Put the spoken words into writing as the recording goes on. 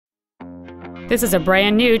This is a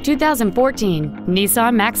brand new 2014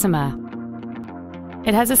 Nissan Maxima.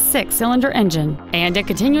 It has a 6-cylinder engine and a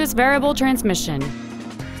continuous variable transmission.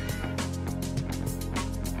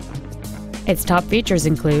 Its top features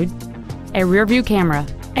include a rear-view camera,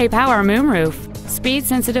 a power moonroof,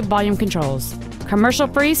 speed-sensitive volume controls,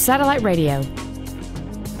 commercial-free satellite radio,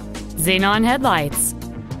 xenon headlights,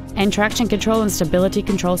 and traction control and stability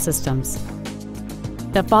control systems.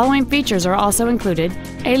 The following features are also included: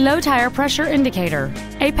 a low tire pressure indicator,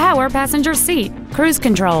 a power passenger seat, cruise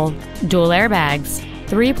control, dual airbags,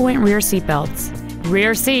 3-point rear seat belts,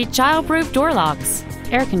 rear seat child-proof door locks,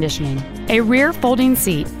 air conditioning, a rear folding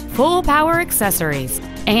seat, full power accessories,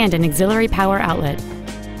 and an auxiliary power outlet.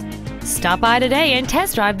 Stop by today and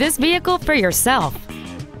test drive this vehicle for yourself.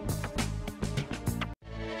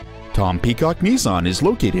 Tom Peacock Nissan is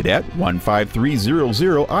located at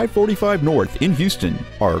 15300 I-45 North in Houston.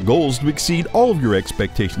 Our goal is to exceed all of your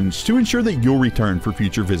expectations to ensure that you'll return for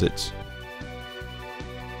future visits.